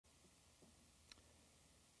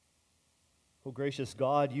Oh, gracious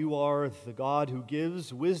God, you are the God who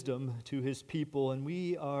gives wisdom to his people, and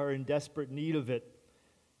we are in desperate need of it.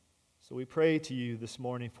 So we pray to you this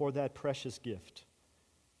morning for that precious gift.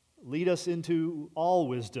 Lead us into all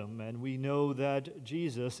wisdom, and we know that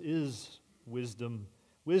Jesus is wisdom,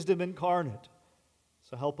 wisdom incarnate.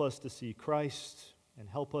 So help us to see Christ, and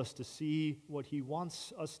help us to see what he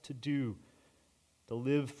wants us to do, to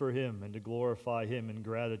live for him and to glorify him in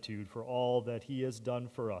gratitude for all that he has done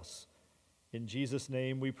for us. In Jesus'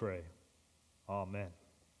 name we pray. Amen.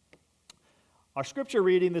 Our scripture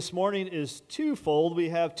reading this morning is twofold. We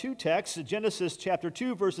have two texts, Genesis chapter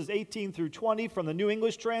 2, verses 18 through 20 from the New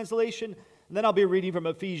English Translation, and then I'll be reading from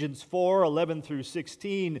Ephesians 4, 11 through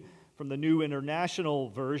 16 from the New International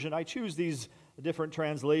Version. I choose these different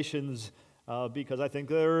translations because I think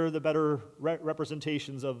they're the better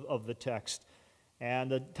representations of the text.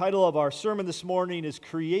 And the title of our sermon this morning is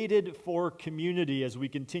Created for Community, as we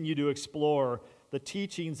continue to explore the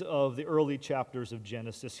teachings of the early chapters of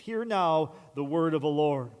Genesis. Hear now the word of the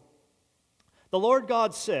Lord. The Lord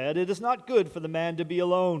God said, "It is not good for the man to be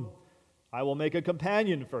alone. I will make a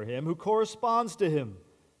companion for him who corresponds to him."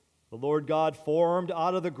 The Lord God formed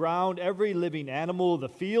out of the ground every living animal of the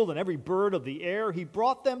field and every bird of the air. He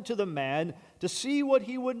brought them to the man to see what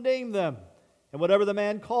he would name them. And whatever the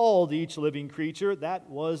man called each living creature, that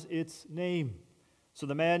was its name. So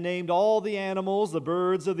the man named all the animals, the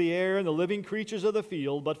birds of the air, and the living creatures of the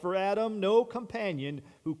field. But for Adam, no companion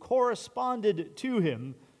who corresponded to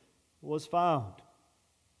him was found.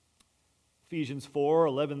 Ephesians 4,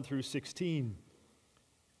 11 through 16.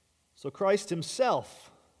 So Christ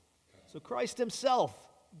himself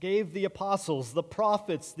gave the apostles, the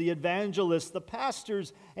prophets, the evangelists, the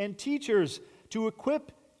pastors, and teachers to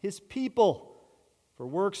equip his people for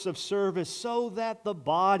works of service, so that the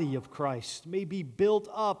body of Christ may be built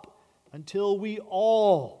up until we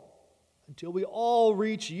all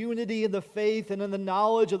reach unity in the faith and in the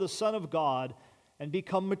knowledge of the Son of God and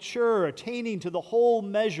become mature, attaining to the whole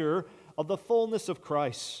measure of the fullness of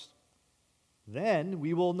Christ. Then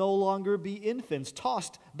we will no longer be infants,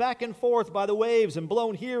 tossed back and forth by the waves and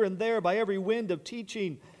blown here and there by every wind of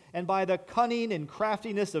teaching and by the cunning and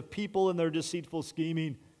craftiness of people in their deceitful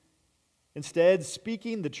scheming. Instead,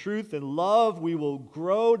 speaking the truth in love, we will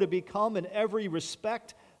grow to become in every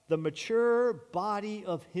respect the mature body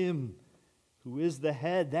of him who is the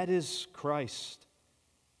head, that is Christ.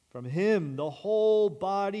 From him, the whole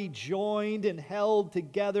body, joined and held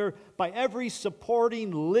together by every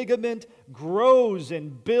supporting ligament, grows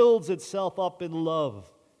and builds itself up in love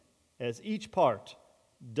as each part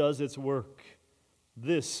does its work.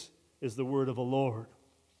 This is the word of the Lord.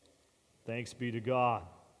 Thanks be to God.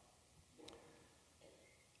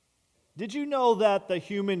 Did you know that the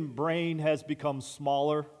human brain has become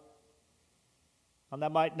smaller? And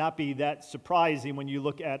that might not be that surprising when you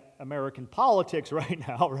look at American politics right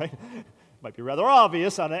now, right? It might be rather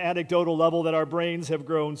obvious on an anecdotal level that our brains have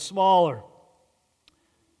grown smaller.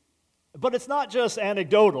 But it's not just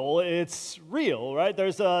anecdotal, it's real, right?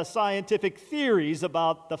 There's scientific theories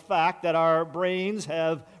about the fact that our brains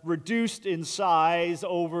have reduced in size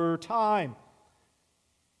over time.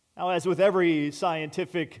 Now, as with every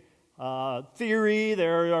scientific theory,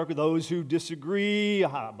 there are those who disagree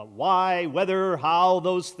about why, whether, how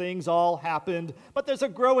those things all happened. But there's a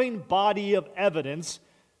growing body of evidence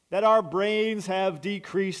that our brains have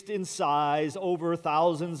decreased in size over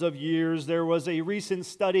thousands of years. There was a recent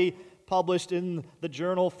study published in the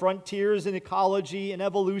journal Frontiers in Ecology and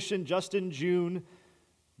Evolution just in June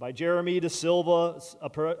by Jeremy De Silva,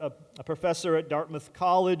 a professor at Dartmouth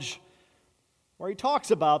College, where he talks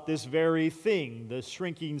about this very thing, the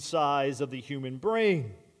shrinking size of the human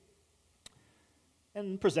brain,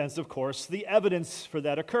 and presents, of course, the evidence for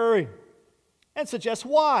that occurring, and suggests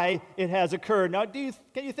why it has occurred. Now, can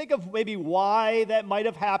you think of maybe why that might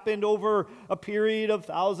have happened over a period of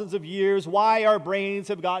thousands of years, why our brains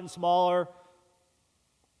have gotten smaller?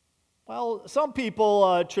 Well, some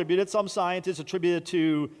people attribute it, some scientists attribute it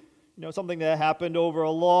to something that happened over a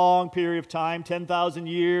long period of time, 10,000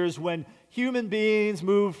 years, when human beings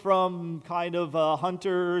moved from kind of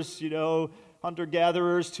hunters,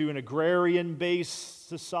 hunter-gatherers to an agrarian-based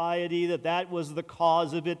society, that was the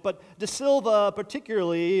cause of it. But De Silva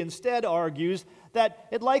particularly instead argues that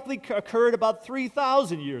it likely occurred about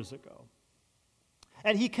 3,000 years ago.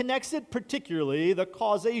 And he connects it particularly, the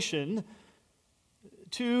causation,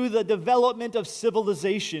 to the development of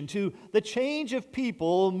civilization, to the change of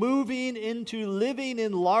people moving into living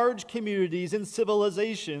in large communities and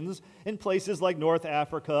civilizations in places like North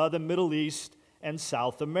Africa, the Middle East, and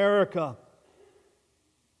South America.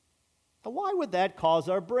 Now, why would that cause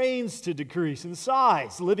our brains to decrease in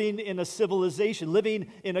size, living in a civilization,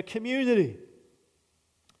 living in a community?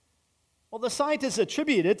 Well, the scientists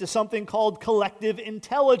attribute it to something called collective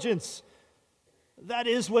intelligence. That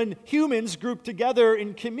is, when humans group together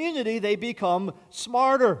in community, they become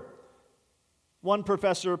smarter. One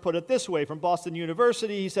professor put it this way from Boston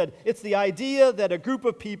University. He said, "It's the idea that a group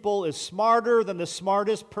of people is smarter than the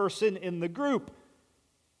smartest person in the group."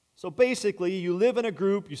 So basically, you live in a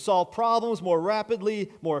group, you solve problems more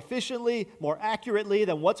rapidly, more efficiently, more accurately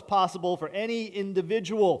than what's possible for any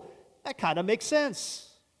individual. That kind of makes sense.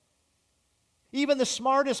 Even the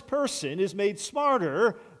smartest person is made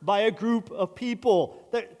smarter by a group of people.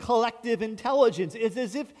 The collective intelligence is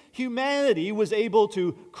as if humanity was able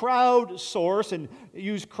to crowdsource and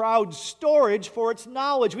use crowd storage for its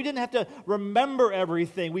knowledge. We didn't have to remember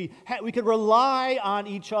everything. We could rely on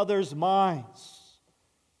each other's minds.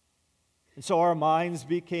 And so our brains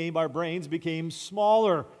became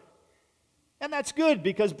smaller. And that's good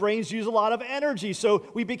because brains use a lot of energy, so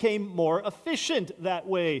we became more efficient that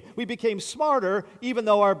way. We became smarter even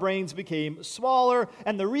though our brains became smaller.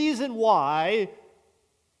 And the reason why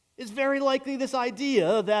is very likely this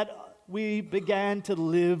idea that we began to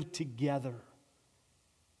live together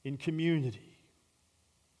in community.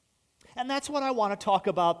 And that's what I want to talk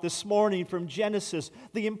about this morning from Genesis,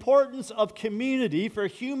 the importance of community for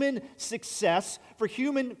human success, for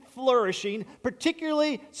human flourishing,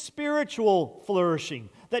 particularly spiritual flourishing,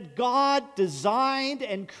 that God designed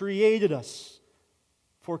and created us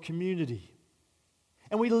for community.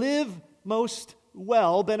 And we live most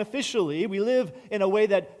well, beneficially. We live in a way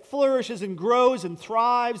that flourishes and grows and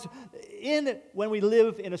thrives when we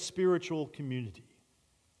live in a spiritual community,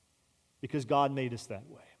 because God made us that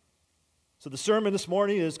way. So the sermon this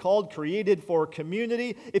morning is called Created for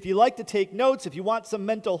Community. If you like to take notes, if you want some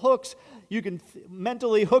mental hooks, you can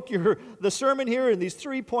mentally hook the sermon here in these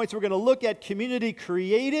 3 points. We're going to look at community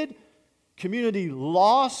created, community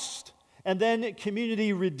lost, and then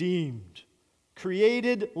community redeemed.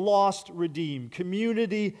 Created, lost, redeemed.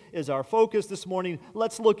 Community is our focus this morning.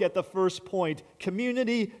 Let's look at the first point,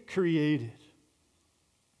 community created.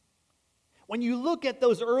 When you look at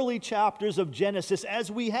those early chapters of Genesis,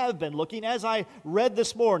 as we have been looking, as I read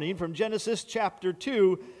this morning from Genesis chapter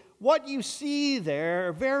 2, what you see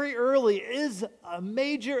there very early is a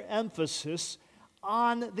major emphasis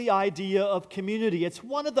on the idea of community. It's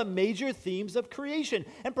one of the major themes of creation,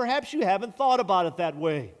 and perhaps you haven't thought about it that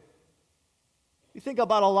way. We think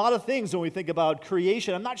about a lot of things when we think about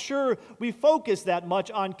creation. I'm not sure we focus that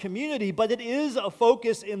much on community, but it is a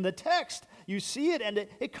focus in the text. You see it, and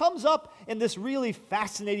it comes up in this really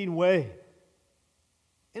fascinating way.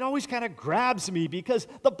 It always kind of grabs me because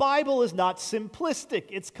the Bible is not simplistic.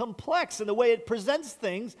 It's complex, and the way it presents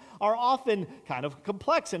things are often kind of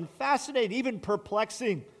complex and fascinating, even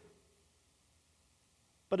perplexing.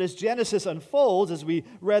 But as Genesis unfolds, as we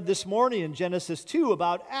read this morning in Genesis 2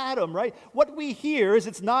 about Adam, right? What we hear is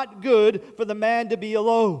it's not good for the man to be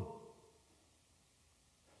alone.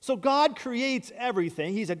 So God creates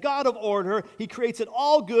everything. He's a God of order. He creates it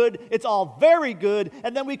all good. It's all very good.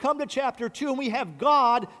 And then we come to chapter 2 and we have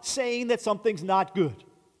God saying that something's not good.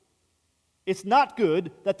 It's not good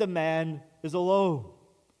that the man is alone.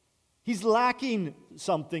 He's lacking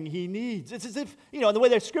something he needs. It's as if, in the way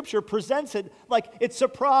that Scripture presents it, like it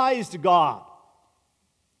surprised God.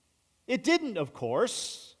 It didn't, of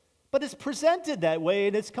course, but it's presented that way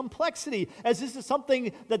in its complexity, as this is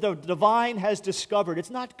something that the divine has discovered. It's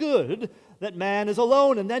not good that man is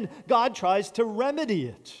alone, and then God tries to remedy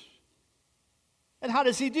it. And how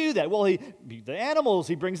does he do that? Well, he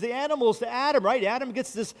brings the animals to Adam, right? Adam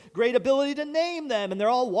gets this great ability to name them, and they're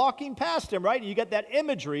all walking past him, right? And you get that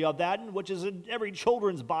imagery of that, which is in every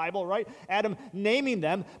children's Bible, right? Adam naming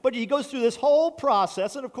them. But he goes through this whole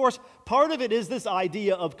process, and of course, part of it is this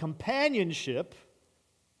idea of companionship,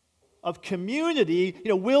 of community.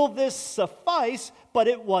 Will this suffice? But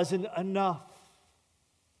it wasn't enough.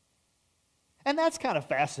 And that's kind of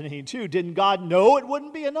fascinating, too. Didn't God know it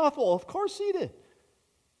wouldn't be enough? Well, of course he did.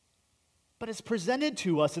 But it's presented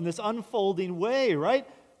to us in this unfolding way, right?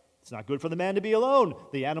 It's not good for the man to be alone.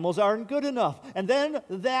 The animals aren't good enough. And then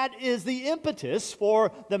that is the impetus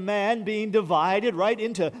for the man being divided, right,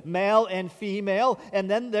 into male and female. And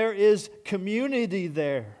then there is community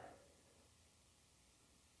there.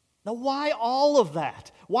 Now, why all of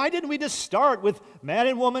that? Why didn't we just start with man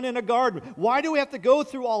and woman in a garden? Why do we have to go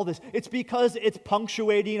through all this? It's because it's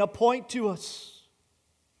punctuating a point to us.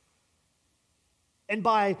 And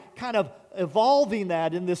by kind of evolving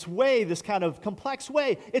that in this way, this kind of complex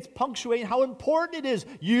way, it's punctuating how important it is.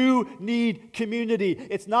 You need community.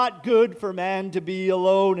 It's not good for man to be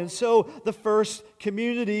alone. And so the first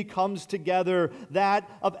community comes together, that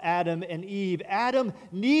of Adam and Eve. Adam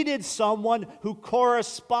needed someone who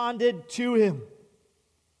corresponded to him.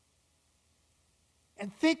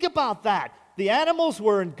 And think about that. The animals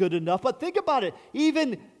weren't good enough, but think about it.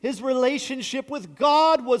 Even his relationship with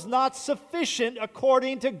God was not sufficient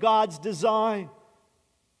according to God's design.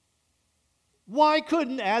 Why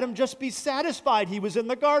couldn't Adam just be satisfied? He was in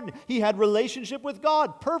the garden. He had relationship with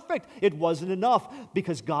God. Perfect. It wasn't enough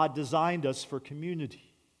because God designed us for community.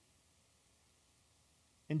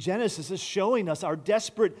 And Genesis is showing us our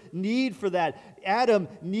desperate need for that. Adam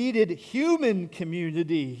needed human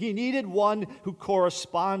community. He needed one who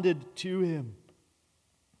corresponded to him.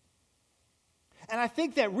 And I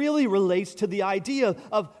think that really relates to the idea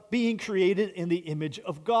of being created in the image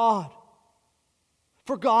of God.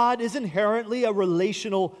 For God is inherently a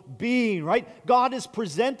relational being, right? God is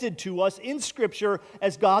presented to us in Scripture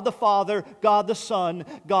as God the Father, God the Son,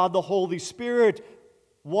 God the Holy Spirit.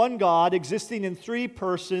 One God existing in three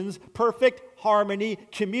persons, perfect harmony.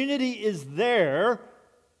 Community is there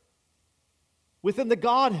within the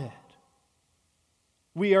Godhead.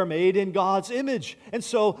 We are made in God's image. And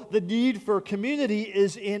so the need for community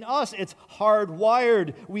is in us. It's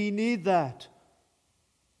hardwired. We need that.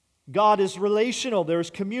 God is relational. There's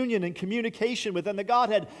communion and communication within the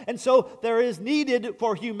Godhead. And so there is needed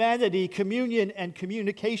for humanity communion and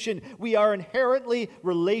communication. We are inherently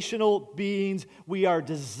relational beings. We are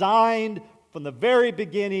designed from the very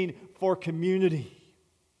beginning for community.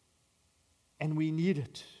 And we need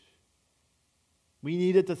it. We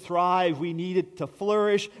need it to thrive. We need it to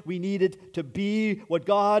flourish. We need it to be what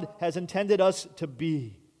God has intended us to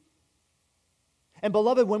be. And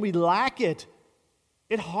beloved, when we lack it,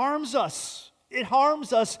 it harms us. It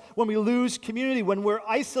harms us when we lose community, when we're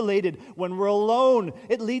isolated, when we're alone.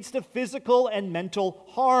 It leads to physical and mental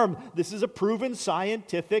harm. This is a proven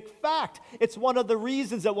scientific fact. It's one of the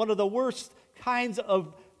reasons that one of the worst kinds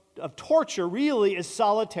of torture really is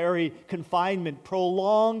solitary confinement,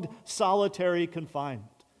 prolonged solitary confinement.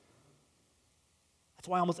 That's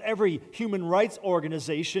why almost every human rights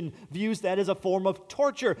organization views that as a form of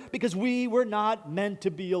torture, because we were not meant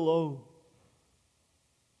to be alone.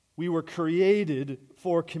 We were created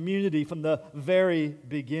for community from the very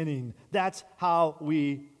beginning. That's how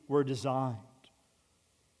we were designed.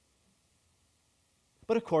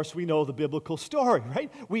 But of course, we know the biblical story,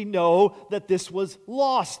 right? We know that this was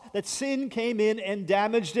lost, that sin came in and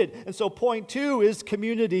damaged it. And so point 2 is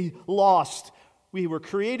community lost. We were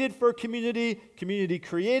created for community, community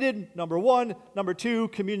created, number 1. Number 2,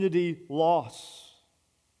 community lost.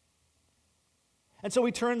 And so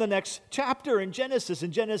we turn the next chapter in Genesis.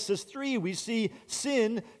 In Genesis 3, we see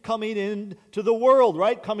sin coming into the world,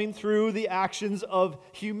 right? Coming through the actions of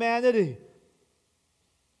humanity.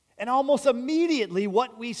 And almost immediately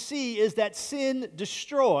what we see is that sin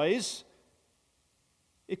destroys.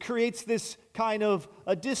 It creates this kind of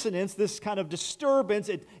a dissonance, this kind of disturbance.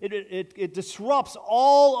 It disrupts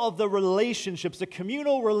all of the relationships, the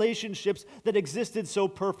communal relationships that existed so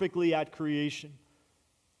perfectly at creation.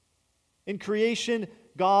 In creation,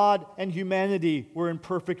 God and humanity were in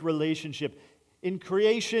perfect relationship. In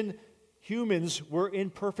creation, humans were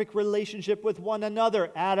in perfect relationship with one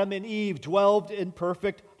another. Adam and Eve dwelled in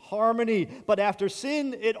perfect harmony. But after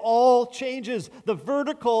sin, it all changes. The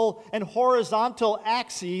vertical and horizontal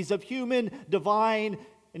axes of human, divine,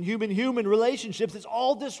 and human-human relationships is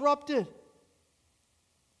all disrupted.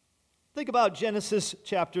 Think about Genesis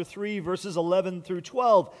chapter 3, verses 11 through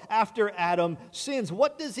 12. After Adam sins,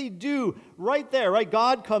 what does he do? Right there, right?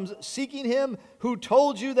 God comes seeking him. Who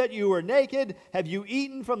told you that you were naked? Have you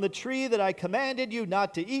eaten from the tree that I commanded you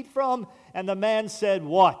not to eat from? And the man said,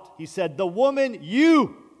 what? He said, the woman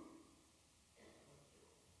you,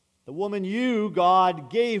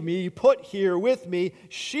 God gave me, put here with me,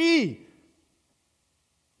 she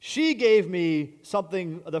gave me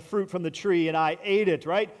something, the fruit from the tree, and I ate it,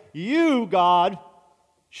 right? You, God,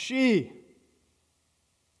 she.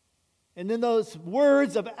 And in those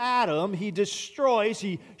words of Adam, he destroys,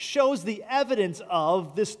 he shows the evidence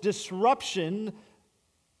of this disruption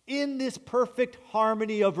in this perfect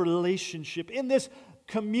harmony of relationship, in this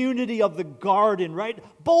community of the garden, right?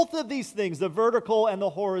 Both of these things, the vertical and the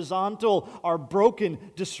horizontal, are broken,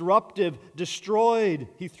 disruptive, destroyed.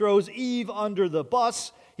 He throws Eve under the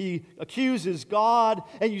bus. He accuses God,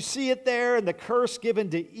 and you see it there in the curse given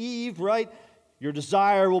to Eve, right? Your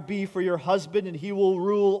desire will be for your husband, and he will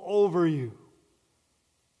rule over you.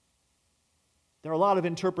 There are a lot of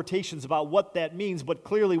interpretations about what that means, but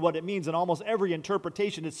clearly what it means in almost every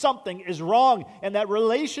interpretation is something is wrong in that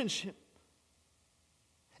relationship.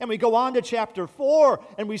 And we go on to chapter 4,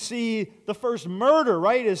 and we see the first murder,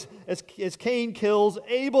 right, as Cain kills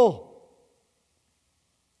Abel.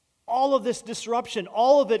 All of this disruption,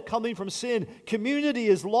 all of it coming from sin. Community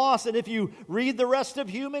is lost, and if you read the rest of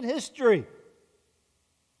human history,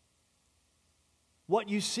 what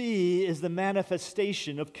you see is the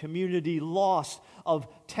manifestation of community loss, of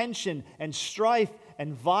tension and strife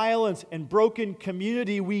and violence and broken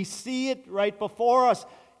community. We see it right before us.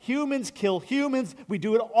 Humans kill humans. We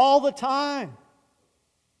do it all the time.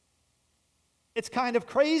 It's kind of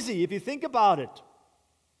crazy if you think about it.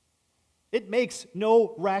 It makes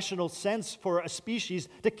no rational sense for a species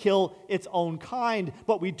to kill its own kind,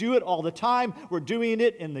 but we do it all the time. We're doing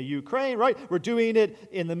it in the Ukraine, right? We're doing it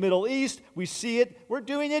in the Middle East. We see it. We're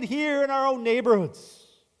doing it here in our own neighborhoods.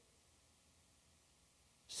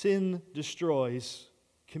 Sin destroys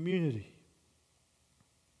community.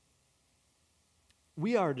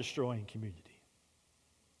 We are destroying community.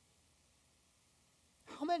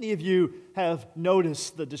 How many of you have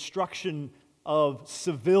noticed the destruction of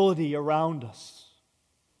civility around us?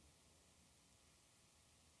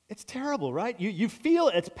 It's terrible, right? You feel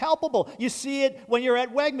it. It's palpable. You see it when you're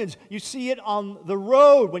at Wegmans. You see it on the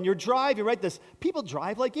road when you're driving, right? People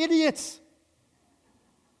drive like idiots.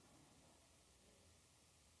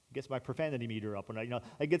 Gets my profanity meter up when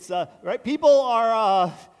it gets, right? People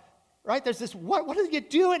are, right? There's this, what are you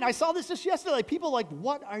doing? I saw this just yesterday. Like, people like,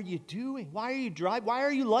 what are you doing? Why are you driving? Why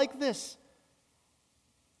are you like this?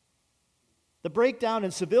 The breakdown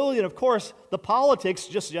in civility, and of course, the politics,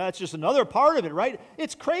 it's just another part of it, right?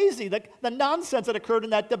 It's crazy, the nonsense that occurred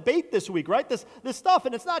in that debate this week, right? This stuff,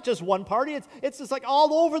 and it's not just one party, it's just like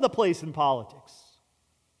all over the place in politics.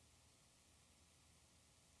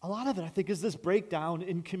 A lot of it, I think, is this breakdown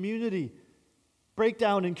in community.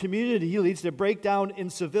 Breakdown in community leads to breakdown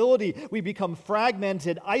in civility. We become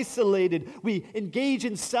fragmented, isolated. We engage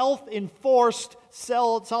in self-enforced,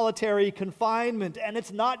 solitary confinement, and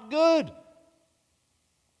it's not good.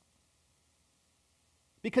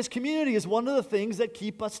 Because community is one of the things that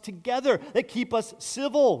keep us together, that keep us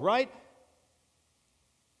civil, right?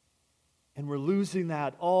 And we're losing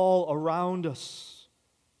that all around us.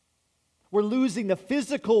 We're losing the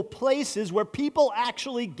physical places where people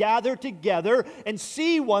actually gather together and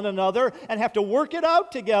see one another and have to work it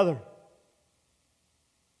out together.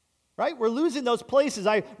 Right? We're losing those places.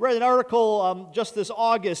 I read an article just this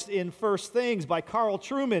August in First Things by Carl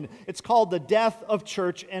Trueman. It's called The Death of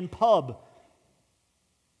Church and Pub.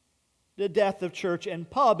 The Death of Church and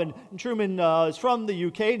Pub. And Truman is from the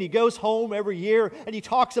UK, and he goes home every year, and he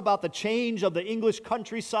talks about the change of the English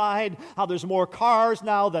countryside, how there's more cars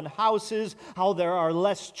now than houses, how there are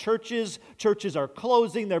less churches. Churches are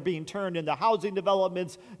closing. They're being turned into housing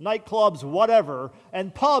developments, nightclubs, whatever,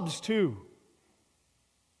 and pubs too.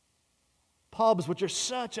 Pubs, which are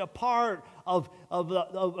such a part of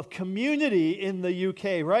community in the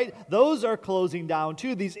UK, right? Those are closing down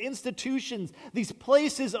too. These institutions, these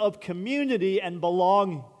places of community and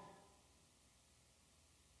belonging.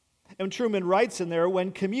 And Truman writes in there,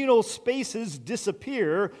 when communal spaces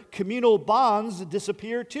disappear, communal bonds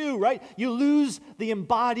disappear too, right? You lose the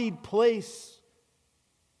embodied place.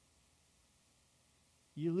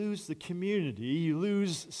 You lose the community. You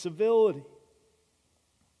lose civility.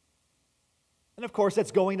 And of course,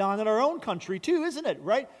 that's going on in our own country too, isn't it,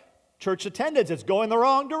 right? Church attendance, it's going the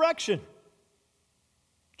wrong direction.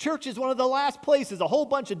 Church is one of the last places a whole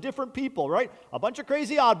bunch of different people, right? A bunch of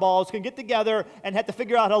crazy oddballs can get together and have to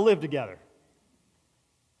figure out how to live together.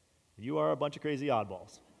 You are a bunch of crazy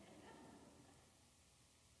oddballs.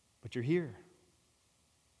 But you're here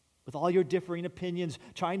with all your differing opinions,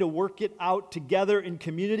 trying to work it out together in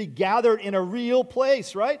community, gathered in a real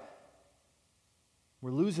place, right? We're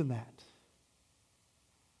losing that.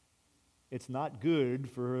 It's not good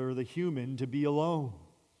for the human to be alone.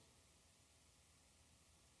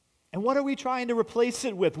 And what are we trying to replace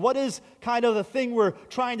it with? What is kind of the thing we're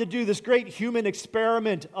trying to do, this great human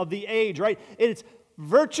experiment of the age, right? It's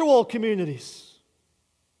virtual communities.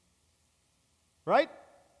 Right?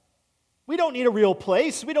 We don't need a real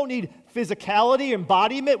place. We don't need physicality,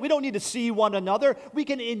 embodiment. We don't need to see one another. We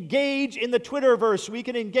can engage in the Twitterverse. We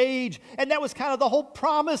can engage. And that was kind of the whole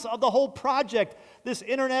promise of the whole project. This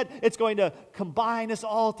internet, it's going to combine us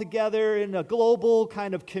all together in a global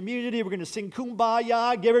kind of community. We're going to sing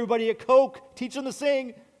Kumbaya, give everybody a Coke, teach them to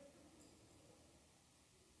sing.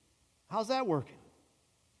 How's that working?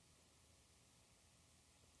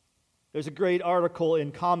 There's a great article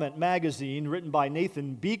in Comment magazine written by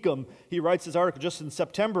Nathan Beacom. He writes this article just in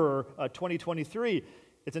September 2023.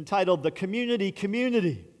 It's entitled, "The Community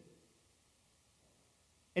Community."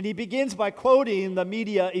 And he begins by quoting the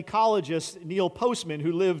media ecologist Neil Postman,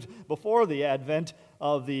 who lived before the advent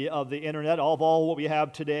of the internet, of all what we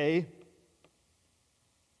have today.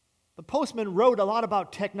 But Postman wrote a lot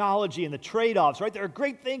about technology and the trade-offs, right? There are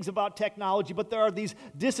great things about technology, but there are these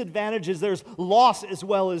disadvantages. There's loss as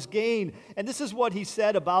well as gain. And this is what he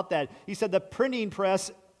said about that. He said the printing press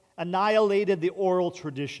annihilated the oral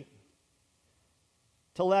tradition.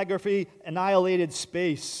 Telegraphy annihilated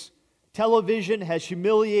space. Television has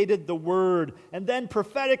humiliated the word. And then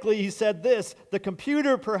prophetically he said this, the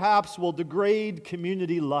computer perhaps will degrade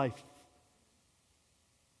community life.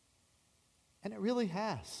 And it really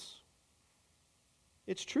has.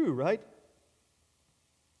 It's true, right?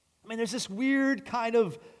 I mean, there's this weird kind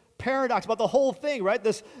of paradox about the whole thing, right?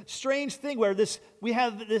 This strange thing where we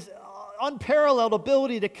have this unparalleled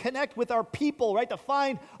ability to connect with our people, right? To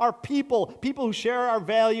find our people who share our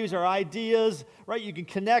values, our ideas, right? You can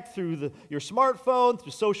connect through your smartphone,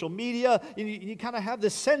 through social media, and you kind of have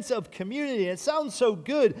this sense of community. And it sounds so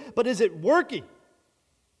good, but is it working?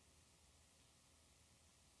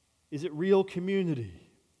 Is it real community?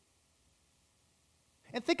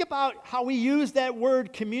 And think about how we use that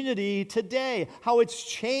word community today, how it's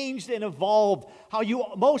changed and evolved, how you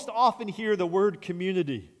most often hear the word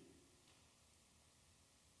community.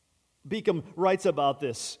 Beacom writes about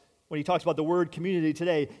this when he talks about the word community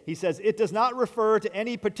today. He says, it does not refer to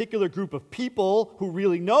any particular group of people who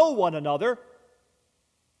really know one another,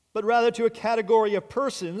 but rather to a category of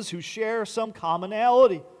persons who share some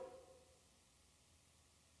commonality.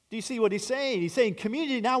 Do you see what he's saying? He's saying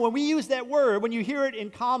community. Now, when we use that word, when you hear it in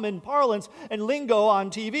common parlance and lingo on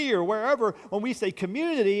TV or wherever, when we say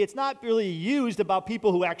community, it's not really used about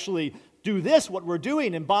people who actually do this, what we're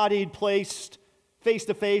doing, embodied, placed,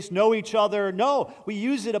 face-to-face, know each other. No, we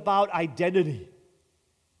use it about identity,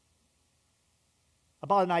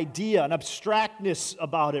 about an idea, an abstractness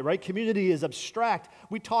about it, right? Community is abstract.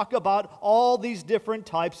 We talk about all these different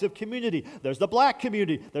types of community. There's the black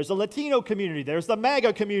community, there's the Latino community, there's the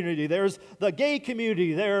MAGA community, there's the gay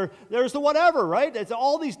community, there's the whatever, right? It's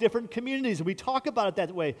all these different communities, and we talk about it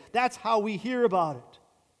that way. That's how we hear about it.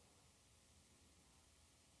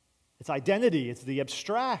 It's identity, it's the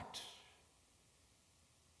abstract.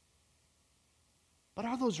 But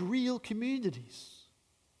are those real communities?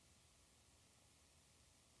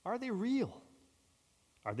 Are they real?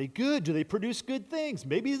 Are they good? Do they produce good things?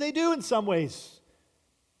 Maybe they do in some ways.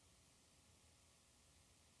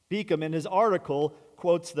 Beacom, in his article,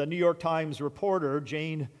 quotes the New York Times reporter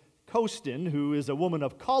Jane Coaston, who is a woman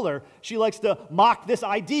of color. She likes to mock this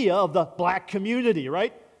idea of the black community,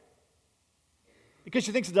 right? Because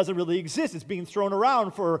she thinks it doesn't really exist. It's being thrown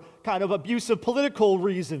around for kind of abusive political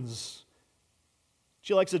reasons.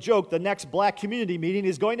 She likes to joke the next black community meeting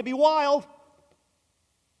is going to be wild.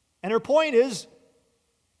 And her point is,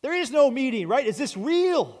 there is no meeting, right? Is this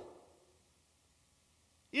real?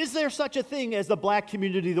 Is there such a thing as the black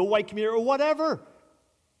community, the white community, or whatever?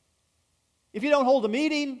 If you don't hold a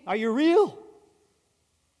meeting, are you real?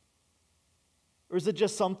 Or is it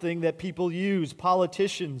just something that people use,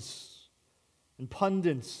 politicians and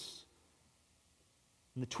pundits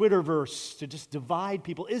and the Twitterverse, to just divide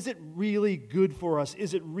people? Is it really good for us?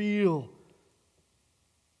 Is it real?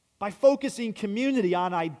 By focusing community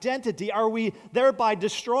on identity, are we thereby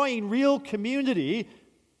destroying real community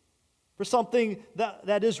for something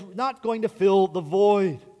that is not going to fill the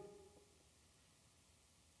void?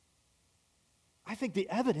 I think the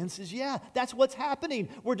evidence is, yeah, that's what's happening.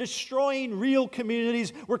 We're destroying real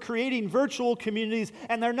communities. We're creating virtual communities,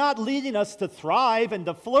 and they're not leading us to thrive and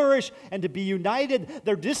to flourish and to be united.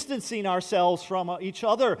 They're distancing ourselves from each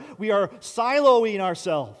other. We are siloing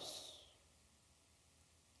ourselves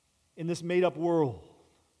in this made-up world,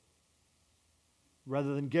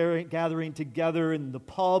 rather than gathering together in the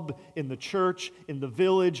pub, in the church, in the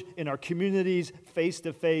village, in our communities, face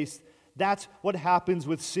to face. That's what happens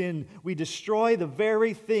with sin. We destroy the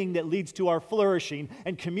very thing that leads to our flourishing,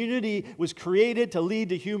 and community was created to lead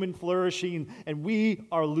to human flourishing, and we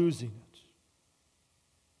are losing it.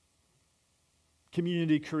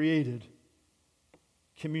 Community created,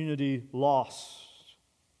 community lost.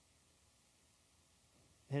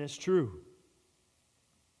 And it's true.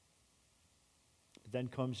 But then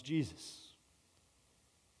comes Jesus.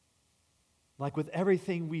 Like with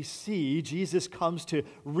everything we see, Jesus comes to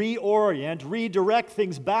reorient, redirect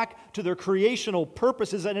things back to their creational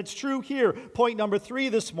purposes. And it's true here. Point number 3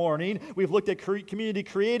 this morning, we've looked at community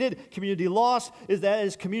created, community lost,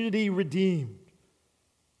 is community redeemed.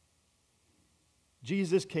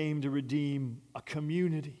 Jesus came to redeem a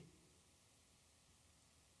community.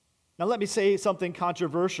 Now let me say something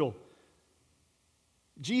controversial.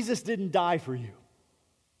 Jesus didn't die for you.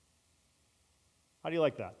 How do you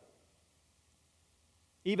like that?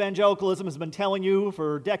 Evangelicalism has been telling you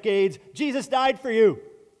for decades, Jesus died for you.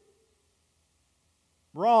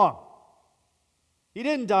 Wrong. He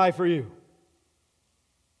didn't die for you.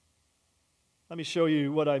 Let me show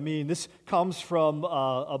you what I mean. This comes from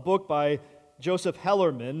a book by Joseph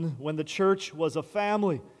Hellerman, When the Church Was a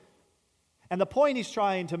Family. And the point he's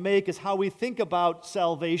trying to make is how we think about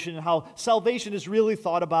salvation and how salvation is really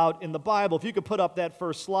thought about in the Bible. If you could put up that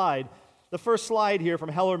first slide. The first slide here from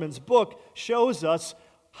Hellerman's book shows us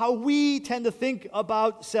how we tend to think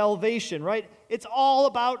about salvation, right? It's all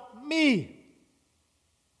about me.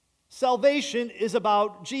 Salvation is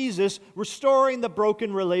about Jesus restoring the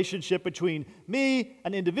broken relationship between me,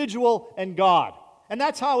 an individual, and God. And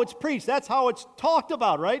that's how it's preached. That's how it's talked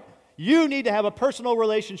about, right? You need to have a personal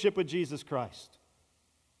relationship with Jesus Christ.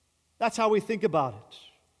 That's how we think about it.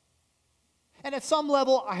 And at some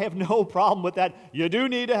level, I have no problem with that. You do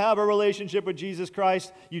need to have a relationship with Jesus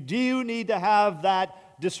Christ. You do need to have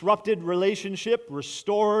that disrupted relationship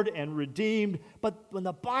restored and redeemed. But when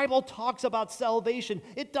the Bible talks about salvation,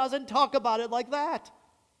 it doesn't talk about it like that.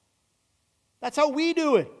 That's how we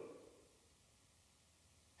do it.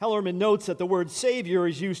 Hellerman notes that the word Savior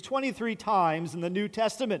is used 23 times in the New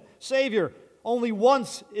Testament. Savior. Only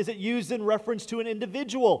once is it used in reference to an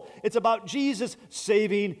individual. It's about Jesus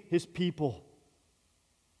saving his people.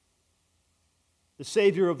 The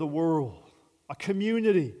Savior of the world, a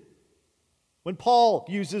community. When Paul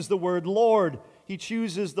uses the word Lord, he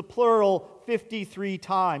chooses the plural 53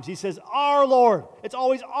 times. He says, our Lord. It's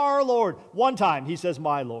always our Lord. One time he says,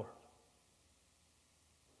 my Lord.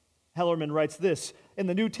 Hellerman writes this, in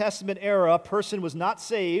the New Testament era, a person was not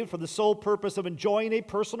saved for the sole purpose of enjoying a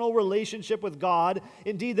personal relationship with God.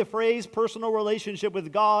 Indeed, the phrase personal relationship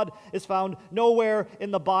with God is found nowhere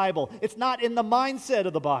in the Bible. It's not in the mindset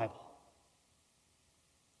of the Bible.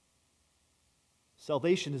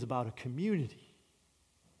 Salvation is about a community.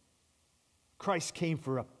 Christ came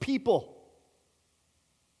for a people.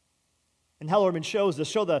 And Hellerman shows this.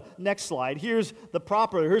 Show the next slide. Here's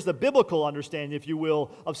the biblical understanding, if you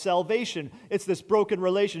will, of salvation. It's this broken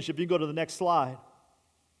relationship. You can go to the next slide.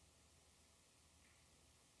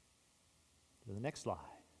 To the next slide.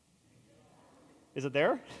 Is it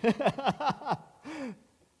there?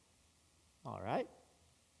 All right.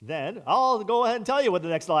 Then I'll go ahead and tell you what the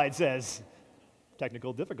next slide says.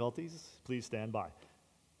 Technical difficulties, please stand by.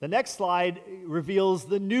 The next slide reveals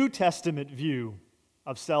the New Testament view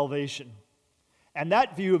of salvation. And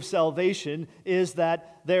that view of salvation is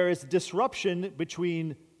that there is disruption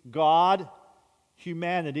between God,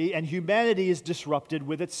 humanity, and humanity is disrupted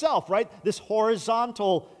with itself, right? This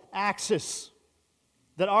horizontal axis,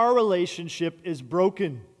 that our relationship is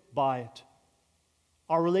broken by it.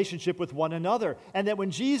 Our relationship with one another. And that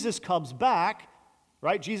when Jesus comes back,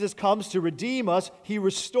 right? Jesus comes to redeem us. He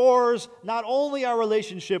restores not only our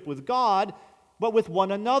relationship with God, but with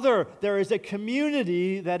one another. There is a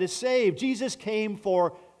community that is saved. Jesus came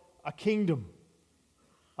for a kingdom,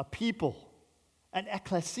 a people, an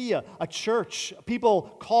ecclesia, a church,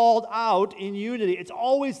 people called out in unity. It's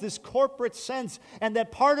always this corporate sense, and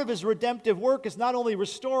that part of his redemptive work is not only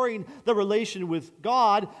restoring the relation with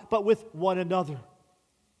God, but with one another.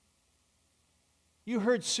 You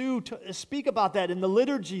heard Sue speak about that in the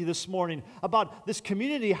liturgy this morning, about this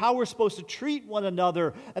community, how we're supposed to treat one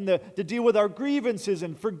another and to deal with our grievances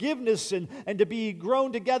and forgiveness and to be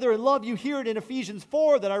grown together in love. You hear it in Ephesians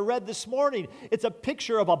 4 that I read this morning. It's a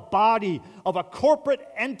picture of a body, of a corporate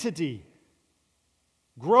entity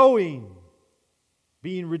growing,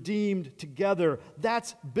 being redeemed together.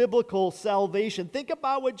 That's biblical salvation. Think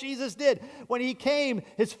about what Jesus did. When he came,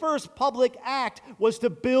 his first public act was to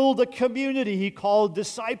build a community. He called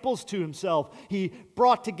disciples to himself. He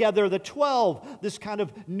brought together the 12, this kind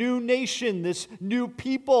of new nation, this new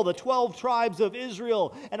people, the 12 tribes of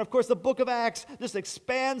Israel. And of course, the book of Acts just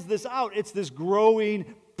expands this out. It's this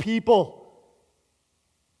growing people,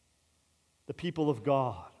 the people of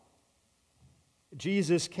God.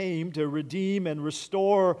 Jesus came to redeem and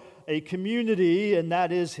restore a community, and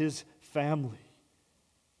that is his family.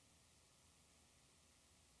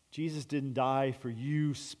 Jesus didn't die for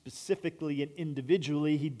you specifically and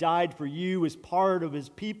individually. He died for you as part of his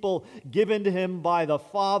people given to him by the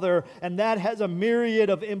Father, and that has a myriad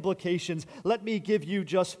of implications. Let me give you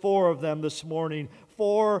just 4 of them this morning.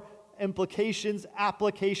 4 implications,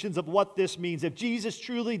 applications of what this means. If Jesus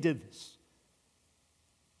truly did this,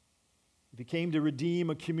 if He came to redeem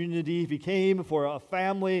a community. If He came for a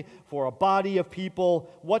family, for a body of people,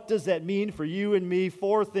 what does that mean for you and me?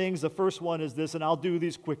 4 things. The first one is this, and I'll do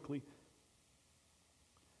these quickly.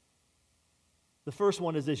 The first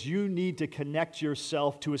one is this: you need to connect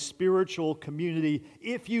yourself to a spiritual community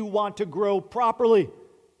if you want to grow properly.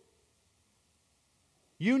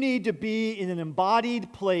 You need to be in an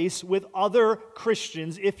embodied place with other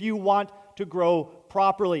Christians if you want to grow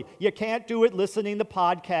properly. You can't do it listening to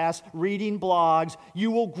podcasts, reading blogs. You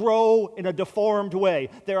will grow in a deformed way.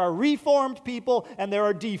 There are reformed people and there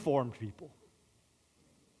are deformed people.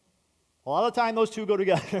 A lot of the time those two go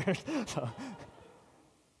together.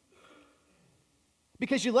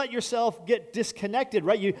 Because you let yourself get disconnected,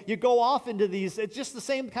 right? You go off into these, it's just the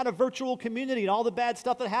same kind of virtual community and all the bad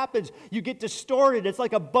stuff that happens. You get distorted. It's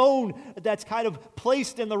like a bone that's kind of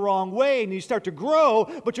placed in the wrong way, and you start to grow,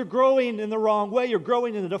 but you're growing in the wrong way. You're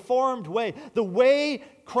growing in a deformed way. The way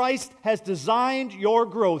Christ has designed your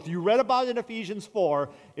growth, you read about it in Ephesians 4,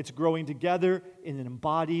 it's growing together in an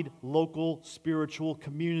embodied local spiritual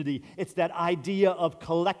community. It's that idea of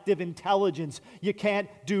collective intelligence. You can't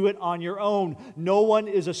do it on your own. No one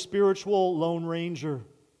is a spiritual lone ranger.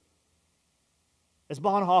 As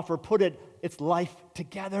Bonhoeffer put it, it's life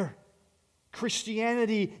together.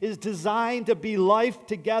 Christianity is designed to be life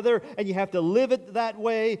together, and you have to live it that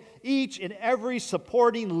way. Each and every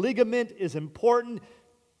supporting ligament is important.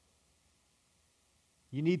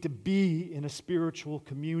 You need to be in a spiritual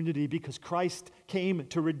community because Christ came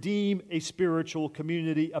to redeem a spiritual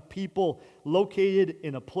community, a people located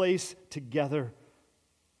in a place together.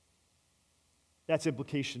 That's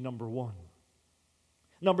implication number 1.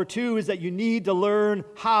 Number 2 is that you need to learn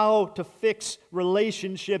how to fix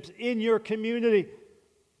relationships in your community.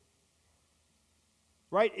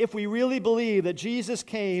 Right? If we really believe that Jesus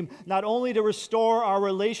came not only to restore our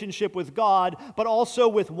relationship with God, but also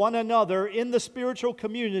with one another in the spiritual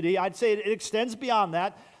community, I'd say it extends beyond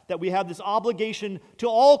that we have this obligation to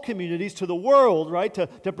all communities, to the world, right?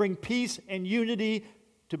 To bring peace and unity,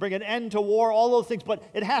 to bring an end to war, all those things. But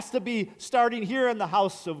it has to be starting here in the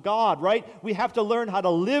house of God, right? We have to learn how to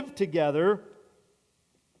live together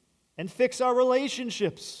and fix our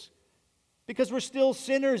relationships. Because we're still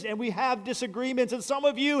sinners and we have disagreements. And some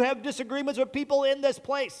of you have disagreements with people in this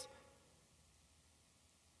place.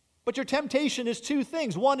 But your temptation is 2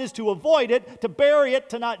 things. One is to avoid it, to bury it,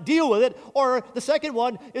 to not deal with it. Or the second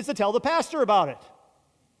one is to tell the pastor about it.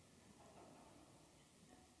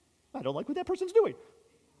 I don't like what that person's doing.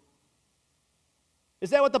 Is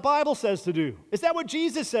that what the Bible says to do? Is that what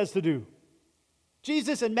Jesus says to do?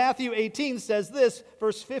 Jesus in Matthew 18 says this,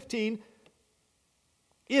 verse 15,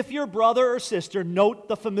 if your brother or sister, note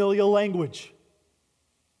the familial language.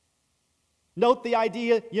 Note the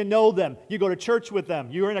idea, you know them. You go to church with them.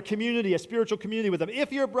 You're in a community, a spiritual community with them.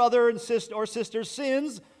 If your brother and sister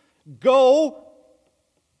sins, go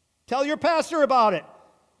tell your pastor about it.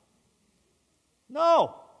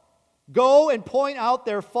 No. Go and point out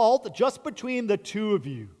their fault just between the 2 of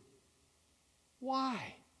you.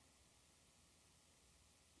 Why?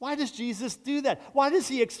 Why does Jesus do that? Why does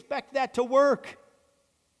He expect that to work?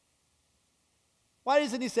 Why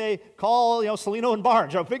doesn't He say, call, Celino and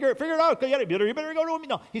Barnes, figure it out, you better go to them?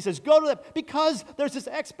 No, He says, go to them, because there's this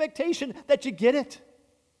expectation that you get it.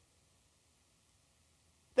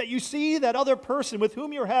 That you see that other person with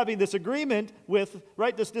whom you're having this agreement with,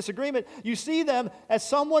 right, this disagreement, you see them as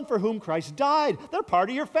someone for whom Christ died. They're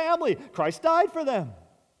part of your family. Christ died for them.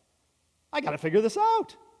 I got to figure this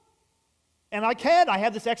out. And I can. I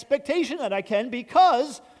have this expectation that I can,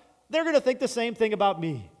 because they're going to think the same thing about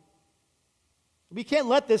me. We can't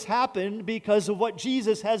let this happen because of what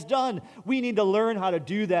Jesus has done. We need to learn how to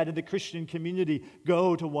do that in the Christian community.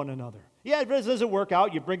 Go to one another. Yeah, if it doesn't work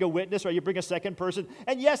out, you bring a witness or you bring a second person.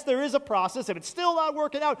 And yes, there is a process. If it's still not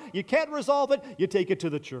working out, you can't resolve it, you take it to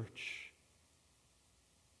the church.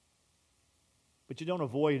 But you don't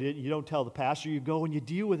avoid it. You don't tell the pastor. You go and you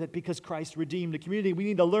deal with it because Christ redeemed the community. We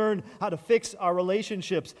need to learn how to fix our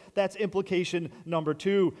relationships. That's implication number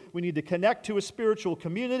 2. We need to connect to a spiritual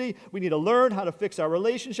community. We need to learn how to fix our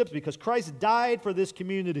relationships because Christ died for this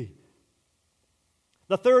community.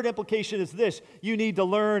 The third implication is this: you need to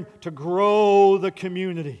learn to grow the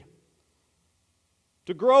community.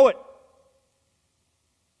 To grow it.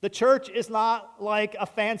 The church is not like a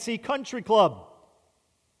fancy country club.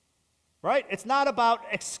 Right? It's not about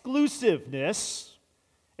exclusiveness.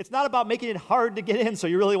 It's not about making it hard to get in so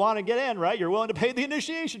you really want to get in, right? You're willing to pay the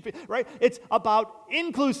initiation fee, right? It's about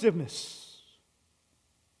inclusiveness.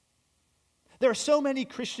 There are so many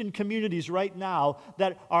Christian communities right now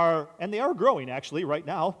that are, and they are growing actually right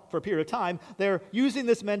now for a period of time, they're using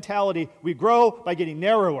this mentality, we grow by getting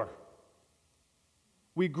narrower.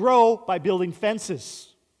 We grow by building fences.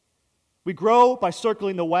 We grow by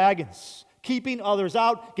circling the wagons, keeping others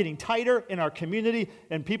out, getting tighter in our community,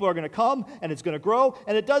 and people are going to come, and it's going to grow,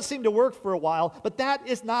 and it does seem to work for a while, but that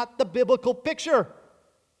is not the biblical picture.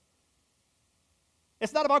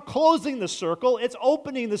 It's not about closing the circle, it's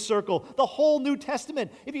opening the circle. The whole New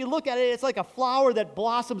Testament, if you look at it, it's like a flower that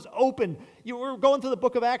blossoms open. You were going through the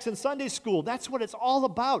book of Acts in Sunday school. That's what it's all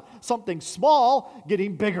about. Something small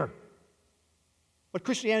getting bigger. What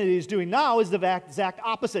Christianity is doing now is the exact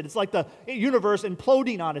opposite. It's like the universe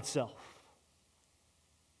imploding on itself.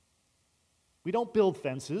 We don't build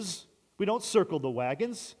fences. We don't circle the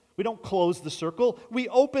wagons. We don't close the circle. We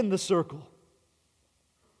open the circle.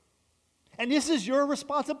 And this is your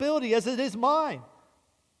responsibility as it is mine.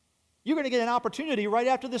 You're going to get an opportunity right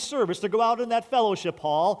after this service to go out in that fellowship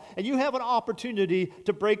hall, and you have an opportunity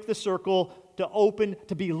to break the circle, to open,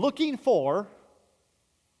 to be looking for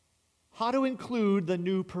how to include the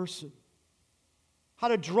new person, how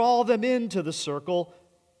to draw them into the circle,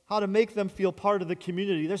 how to make them feel part of the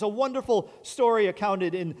community. There's a wonderful story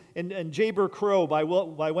accounted in Jayber Crow by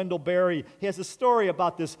Wendell Berry. He has a story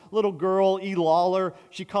about this little girl, E. Lawler.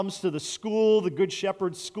 She comes to the school, the Good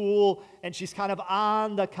Shepherd School, and she's kind of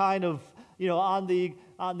on the kind of, on the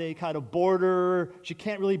kind of border. She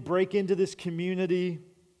can't really break into this community.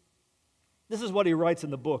 This is what he writes in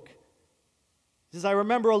the book. He says, I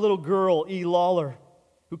remember a little girl, E. Lawler,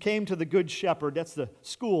 who came to the Good Shepherd, that's the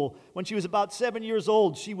school, when she was about 7 years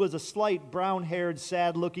old. She was a slight, brown-haired,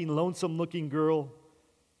 sad-looking, lonesome-looking girl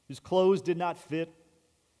whose clothes did not fit.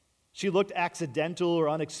 She looked accidental or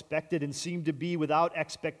unexpected and seemed to be without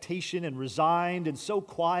expectation and resigned and so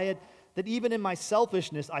quiet that even in my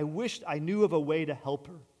selfishness, I wished I knew of a way to help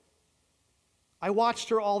her. I watched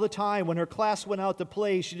her all the time. When her class went out to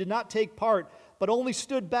play, she did not take part, but only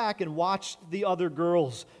stood back and watched the other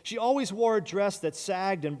girls. She always wore a dress that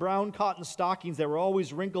sagged and brown cotton stockings that were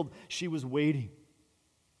always wrinkled. She was waiting.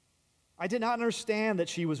 I did not understand that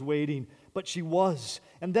she was waiting, but she was.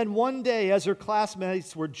 And then one day, as her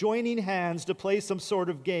classmates were joining hands to play some sort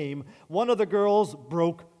of game, one of the girls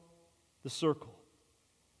broke the circle.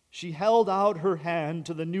 She held out her hand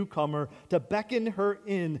to the newcomer to beckon her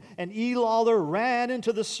in, and E. Lawler ran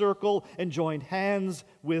into the circle and joined hands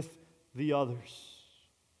with the others.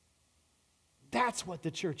 That's what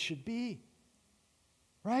the church should be,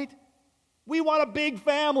 right? We want a big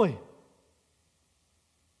family.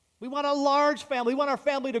 We want a large family. We want our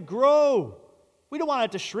family to grow. We don't want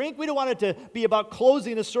it to shrink. We don't want it to be about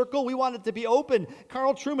closing a circle. We want it to be open.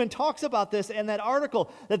 Carl Trueman talks about this in that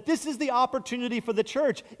article, that this is the opportunity for the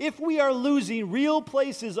church. If we are losing real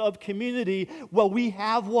places of community, well, we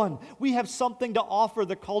have one. We have something to offer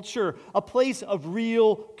the culture, a place of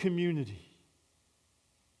real community.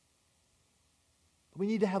 We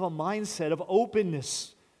need to have a mindset of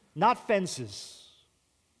openness, not fences.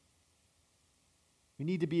 We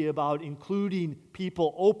need to be about including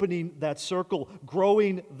people, opening that circle,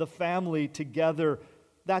 growing the family together.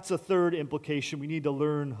 That's a third implication. We need to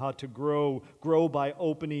learn how to grow by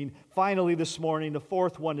opening. Finally, this morning, the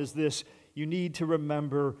fourth one is this. You need to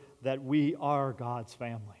remember that we are God's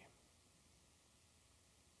family.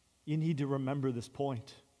 You need to remember this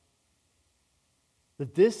point.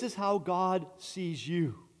 That this is how God sees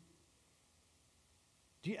you.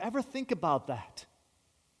 Do you ever think about that?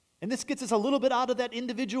 And this gets us a little bit out of that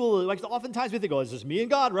individual. Like oftentimes we think, oh, it's just me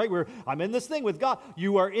and God, right? I'm in this thing with God.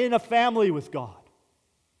 You are in a family with God.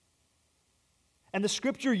 And the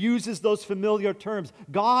Scripture uses those familiar terms.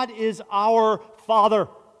 God is our Father.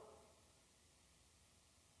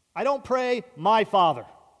 I don't pray my Father.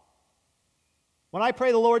 When I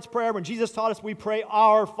pray the Lord's Prayer, when Jesus taught us, we pray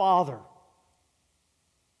our Father.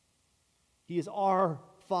 He is our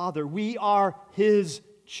Father. We are His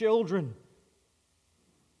children.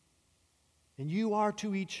 And you are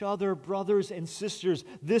to each other, brothers and sisters.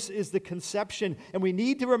 This is the conception. And we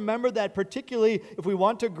need to remember that, particularly if we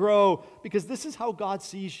want to grow, because this is how God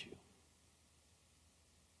sees you.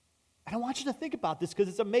 And I want you to think about this because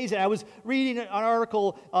it's amazing. I was reading an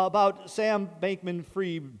article about Sam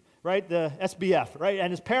Bankman-Fried, right, the SBF, right,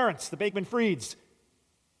 and his parents, the Bankman-Frieds.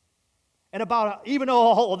 And about, even though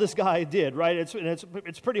all this guy did, right,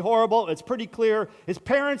 it's pretty horrible, it's pretty clear, his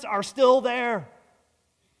parents are still there.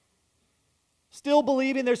 Still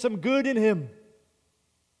believing there's some good in him.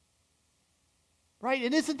 Right?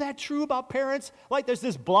 And isn't that true about parents? Like there's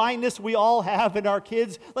this blindness we all have in our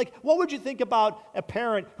kids. Like what would you think about a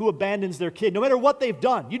parent who abandons their kid no matter what they've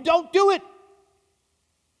done? You don't do it.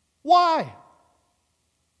 Why?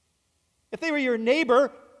 If they were your neighbor,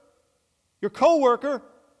 your coworker,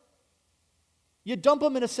 you dump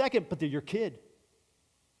them in a second, but they're your kid.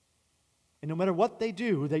 And no matter what they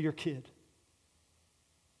do, they're your kid.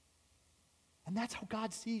 And that's how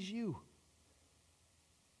God sees you.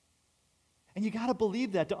 And you got to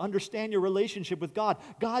believe that to understand your relationship with God.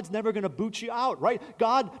 God's never going to boot you out, right?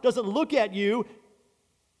 God doesn't look at you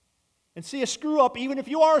and see a screw up, even if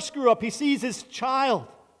you are a screw up. He sees his child.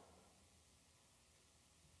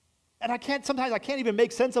 And sometimes I can't even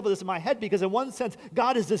make sense of this in my head, because in one sense,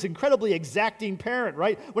 God is this incredibly exacting parent,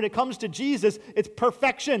 right? When it comes to Jesus, it's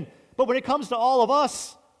perfection. But when it comes to all of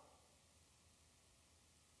us,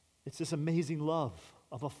 it's this amazing love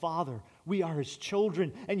of a father. We are his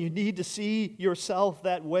children, and you need to see yourself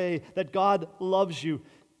that way, that God loves you,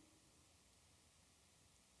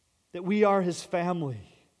 that we are his family.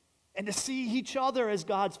 And to see each other as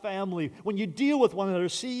God's family. When you deal with one another,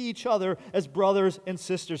 see each other as brothers and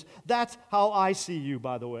sisters. That's how I see you,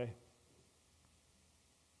 by the way.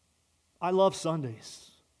 I love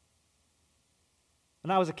Sundays.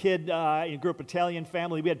 When I was a kid, I grew up Italian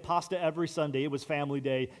family. We had pasta every Sunday. It was family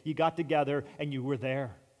day. You got together and you were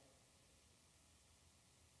there.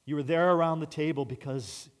 You were there around the table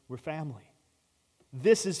because we're family.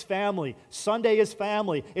 This is family. Sunday is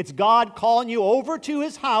family. It's God calling you over to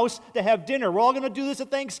his house to have dinner. We're all going to do this at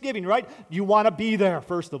Thanksgiving, right? You want to be there,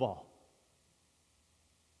 first of all.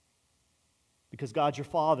 Because God's your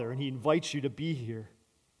Father, and he invites you to be here.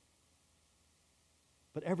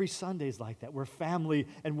 But every Sunday is like that. We're family,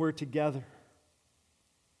 and we're together.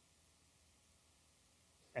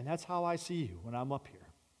 And that's how I see you when I'm up here.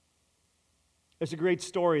 There's a great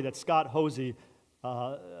story that Scott Hosey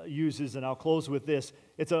uses, and I'll close with this.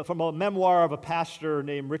 It's from a memoir of a pastor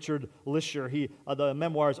named Richard Lisher. The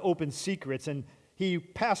memoir is Open Secrets, and he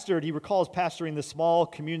recalls pastoring this small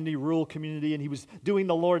community, rural community, and he was doing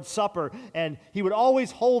the Lord's Supper, and he would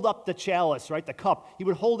always hold up the chalice, right, the cup. He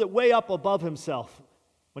would hold it way up above himself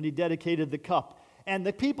when he dedicated the cup. And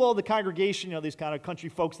the people, the congregation, these kind of country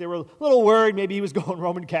folks, they were a little worried. Maybe he was going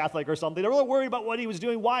Roman Catholic or something. They were a little worried about what he was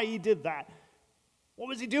doing, why he did that. What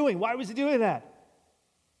was he doing? Why was he doing that?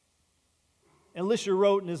 And Lisher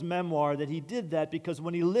wrote in his memoir that he did that because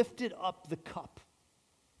when he lifted up the cup,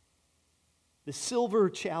 the silver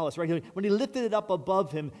chalice, right, when he lifted it up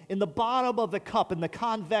above him, in the bottom of the cup, in the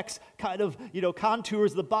convex kind of,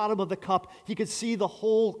 contours, the bottom of the cup, he could see the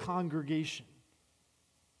whole congregation.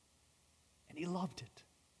 And he loved it.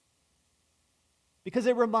 Because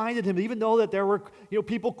it reminded him, even though that there were,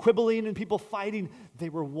 people quibbling and people fighting, they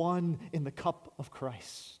were one in the cup of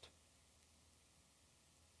Christ.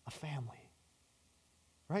 A family.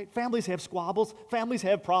 Right? Families have squabbles. Families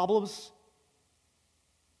have problems.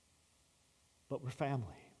 But we're family.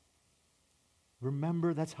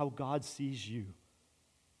 Remember, that's how God sees you.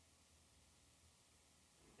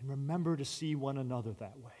 And remember to see one another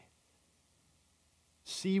that way.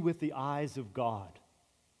 See with the eyes of God.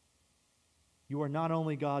 You are not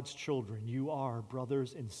only God's children, you are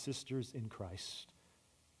brothers and sisters in Christ.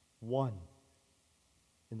 One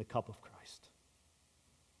in the cup of Christ.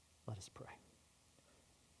 Let us pray.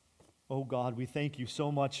 Oh God, we thank you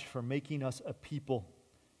so much for making us a people,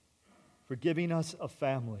 for giving us a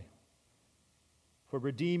family, for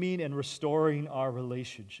redeeming and restoring our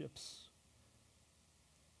relationships.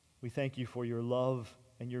 We thank you for your love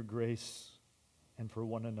and your grace and for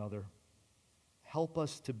one another. Help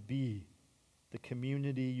us to be the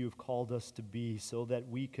community you've called us to be so that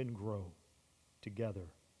we can grow together,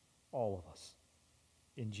 all of us.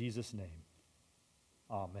 In Jesus' name,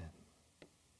 amen.